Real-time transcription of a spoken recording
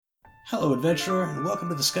Hello, adventurer, and welcome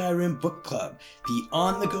to the Skyrim Book Club, the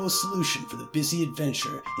on-the-go solution for the busy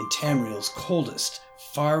adventurer in Tamriel's coldest,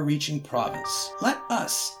 far-reaching province. Let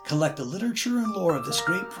us collect the literature and lore of this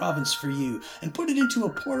great province for you and put it into a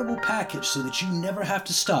portable package so that you never have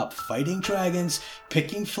to stop fighting dragons,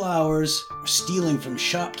 picking flowers, or stealing from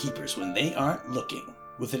shopkeepers when they aren't looking.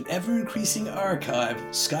 With an ever-increasing archive,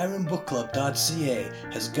 SkyrimBookClub.ca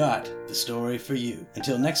has got the story for you.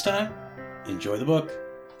 Until next time, enjoy the book.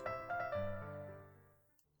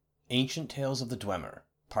 Ancient Tales of the Dwemer,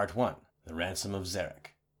 Part 1, The Ransom of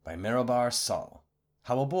Xeric, by Merobar Sol.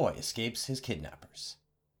 How a Boy Escapes His Kidnappers.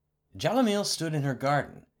 Jalamil stood in her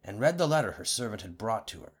garden and read the letter her servant had brought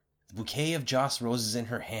to her. The bouquet of joss roses in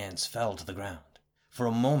her hands fell to the ground. For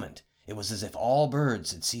a moment, it was as if all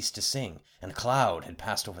birds had ceased to sing and a cloud had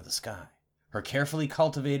passed over the sky. Her carefully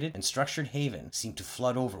cultivated and structured haven seemed to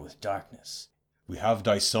flood over with darkness. "We have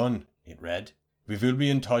thy son," it read. "We will be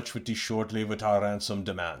in touch with thee shortly with our ransom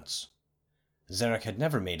demands." Xeric had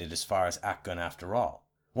never made it as far as Akgun after all.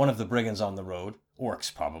 One of the brigands on the road,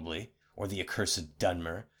 orcs probably, or the accursed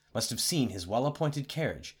Dunmer, must have seen his well-appointed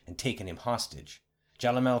carriage and taken him hostage.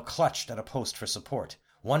 Jalamel clutched at a post for support,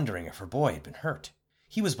 wondering if her boy had been hurt.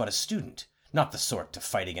 He was but a student, not the sort to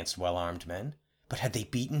fight against well-armed men. But had they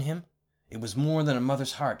beaten him? It was more than a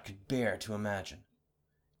mother's heart could bear to imagine.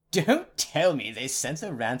 "Don't tell me they sent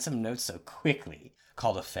the ransom note so quickly,"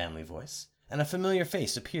 called a family voice, and a familiar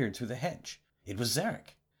face appeared through the hedge. It was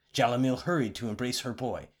Xeric. Jalamil hurried to embrace her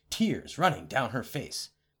boy, tears running down her face.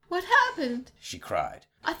 "What happened?" she cried.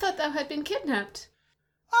 "I thought thou had been kidnapped."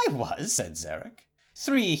 "I was," said Xeric.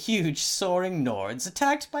 3 huge soaring Nords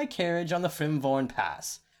attacked by carriage on the Frimvorn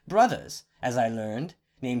Pass. Brothers, as I learned,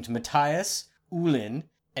 named Matthias, Ulin,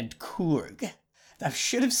 and Kurg. Thou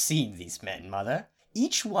should have seen these men, mother.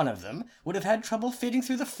 Each one of them would have had trouble fitting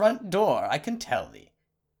through the front door, I can tell thee."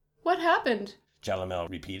 "What happened?" Jalamel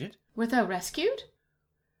repeated. "Were thou rescued?"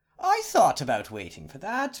 "I thought about waiting for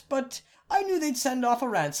that, but I knew they'd send off a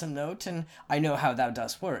ransom note, and I know how thou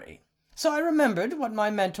dost worry. So I remembered what my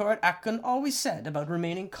mentor at Akgun always said about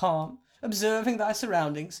remaining calm, observing thy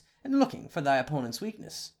surroundings, and looking for thy opponent's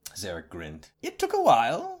weakness." Xeric grinned. "It took a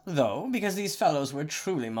while, though, because these fellows were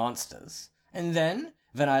truly monsters. And then,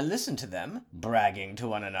 when I listened to them, bragging to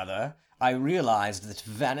one another, I realized that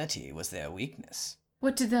vanity was their weakness."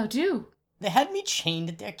 "What did thou do?" "They had me chained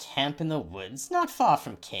at their camp in the woods, not far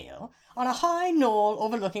from Kale, on a high knoll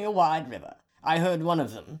overlooking a wide river. I heard one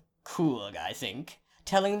of them, Kurg, I think,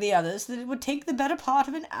 telling the others that it would take the better part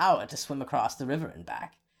of an hour to swim across the river and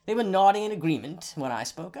back. They were nodding in agreement when I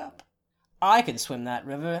spoke up. I could swim that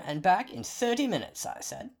river and back in 30 minutes, I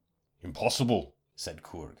said. "Impossible," said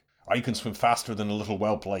Kurg. "I can swim faster than a little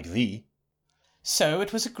whelp like thee." So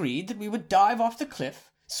it was agreed that we would dive off the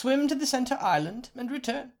cliff, swim to the center island, and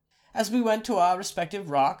return. As we went to our respective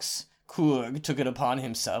rocks, Kurg took it upon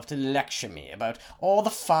himself to lecture me about all the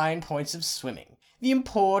fine points of swimming, the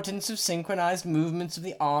importance of synchronized movements of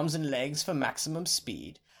the arms and legs for maximum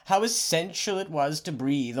speed, how essential it was to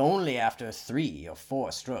breathe only after 3 or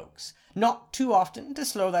 4 strokes, not too often to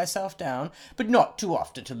slow thyself down, but not too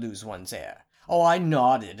often to lose one's air. Oh, I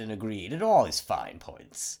nodded and agreed at all his fine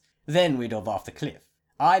points. Then we dove off the cliff.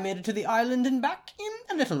 I made it to the island and back in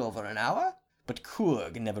a little over an hour, but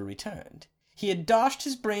Kurg never returned. He had dashed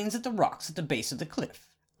his brains at the rocks at the base of the cliff.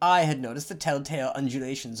 I had noticed the telltale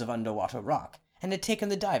undulations of underwater rock, and had taken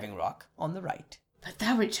the diving rock on the right. "But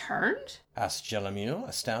thou returned?" asked Jalamil,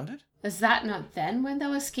 astounded. "Is that not then when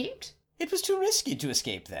thou escaped?" "It was too risky to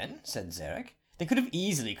escape then," said Xeric. "They could have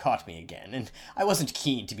easily caught me again, and I wasn't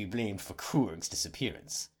keen to be blamed for Kurg's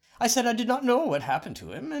disappearance. I said I did not know what happened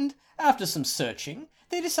to him, and after some searching,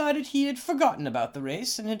 they decided he had forgotten about the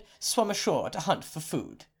race and had swum ashore to hunt for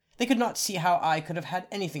food. They could not see how I could have had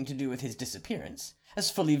anything to do with his disappearance, as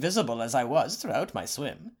fully visible as I was throughout my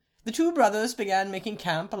swim. The 2 brothers began making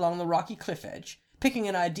camp along the rocky cliff edge, picking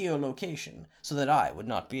an ideal location so that I would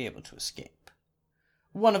not be able to escape.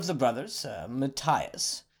 One of the brothers,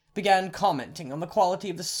 Matthias, began commenting on the quality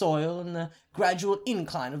of the soil and the gradual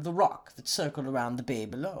incline of the rock that circled around the bay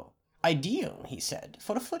below. Ideal, he said,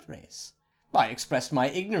 for a foot race. I expressed my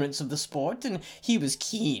ignorance of the sport, and he was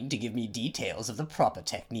keen to give me details of the proper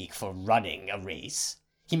technique for running a race.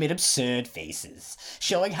 He made absurd faces,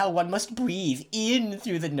 showing how one must breathe in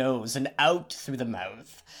through the nose and out through the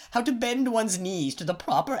mouth, how to bend one's knees to the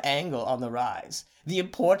proper angle on the rise, the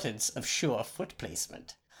importance of sure foot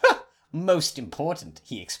placement. Most important,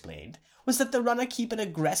 he explained, was that the runner keep an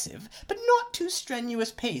aggressive, but not too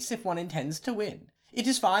strenuous pace if one intends to win. It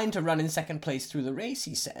is fine to run in second place through the race,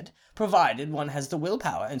 he said, provided one has the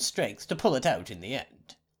willpower and strength to pull it out in the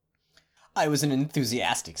end. I was an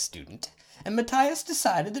enthusiastic student, and Matthias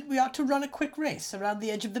decided that we ought to run a quick race around the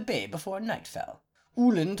edge of the bay before night fell.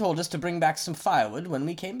 Ullin told us to bring back some firewood when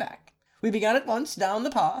we came back. We began at once down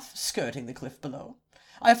the path, skirting the cliff below.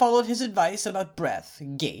 I followed his advice about breath,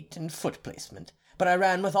 gait, and foot placement, but I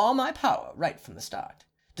ran with all my power right from the start.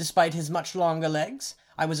 Despite his much longer legs,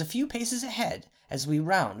 I was a few paces ahead as we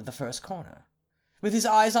rounded the first corner. With his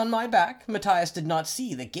eyes on my back, Matthias did not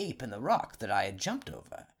see the gape in the rock that I had jumped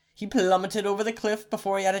over. He plummeted over the cliff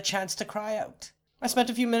before he had a chance to cry out. I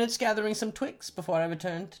spent a few minutes gathering some twigs before I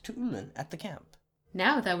returned to Ullin at the camp.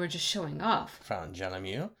 Now that we're just showing off, Frowned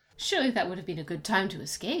Jalamil. surely that would have been a good time to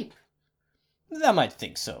escape. Thou might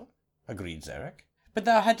think so, agreed Zarek. But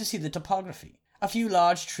thou had to see the topography. A few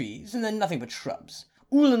large trees, and then nothing but shrubs.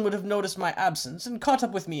 Ullin would have noticed my absence and caught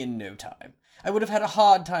up with me in no time. I would have had a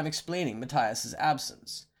hard time explaining Matthias's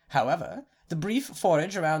absence. However, the brief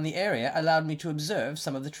forage around the area allowed me to observe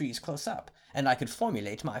some of the trees close up, and I could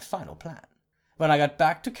formulate my final plan. When I got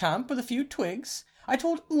back to camp with a few twigs, I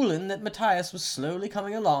told Ullin that Matthias was slowly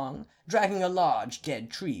coming along, dragging a large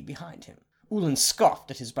dead tree behind him. Ullin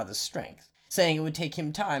scoffed at his brother's strength, saying it would take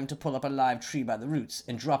him time to pull up a live tree by the roots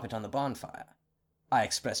and drop it on the bonfire. I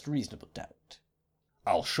expressed reasonable doubt.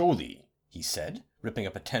 I'll show thee, he said, ripping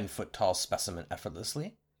up a 10-foot-tall specimen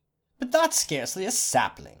effortlessly. But that's scarcely a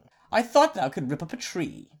sapling. I thought thou could rip up a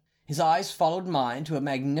tree. His eyes followed mine to a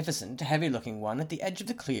magnificent, heavy-looking one at the edge of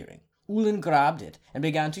the clearing. Ullin grabbed it and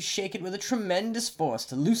began to shake it with a tremendous force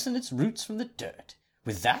to loosen its roots from the dirt.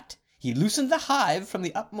 With that, he loosened the hive from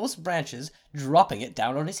the upmost branches, dropping it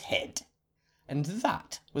down on his head. And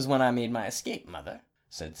that was when I made my escape, mother,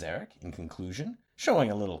 said Zarek in conclusion, showing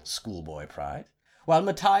a little schoolboy pride, while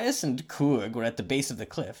Matthias and Kurg were at the base of the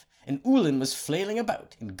cliff, and Ullin was flailing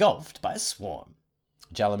about, engulfed by a swarm.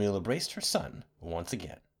 Jalamil embraced her son once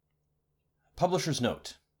again. Publisher's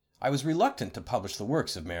note. I was reluctant to publish the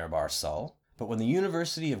works of Marabar Sull, but when the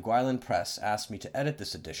University of Gwyllyn Press asked me to edit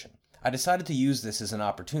this edition, I decided to use this as an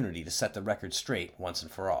opportunity to set the record straight once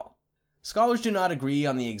and for all. Scholars do not agree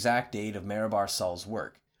on the exact date of Marabar Sull's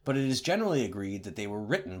work, but it is generally agreed that they were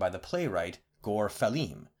written by the playwright Gor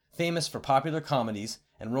Felim, famous for popular comedies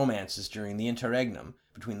and romances during the interregnum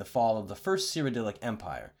between the fall of the First Cyrodiilic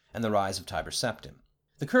Empire and the rise of Tiber Septim.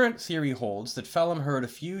 The current theory holds that Felim heard a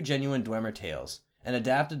few genuine Dwemer tales and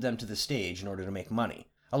adapted them to the stage in order to make money,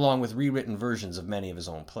 along with rewritten versions of many of his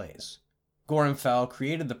own plays. Gorham Fell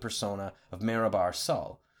created the persona of Marabar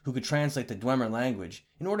Sull, who could translate the Dwemer language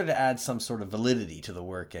in order to add some sort of validity to the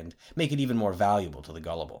work and make it even more valuable to the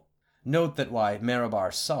gullible. Note that while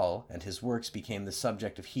Marabar Sull and his works became the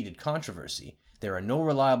subject of heated controversy, there are no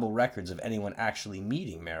reliable records of anyone actually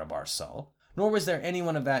meeting Marabar Sull, nor was there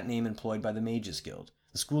anyone of that name employed by the Mages Guild,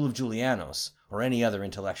 the School of Julianos, or any other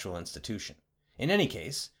intellectual institution. In any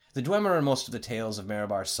case, the Dwemer and most of the tales of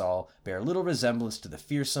Marabar Sull bear little resemblance to the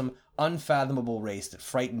fearsome, unfathomable race that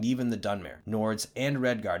frightened even the Dunmer, Nords, and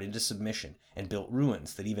Redguard into submission and built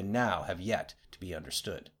ruins that even now have yet to be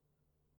understood.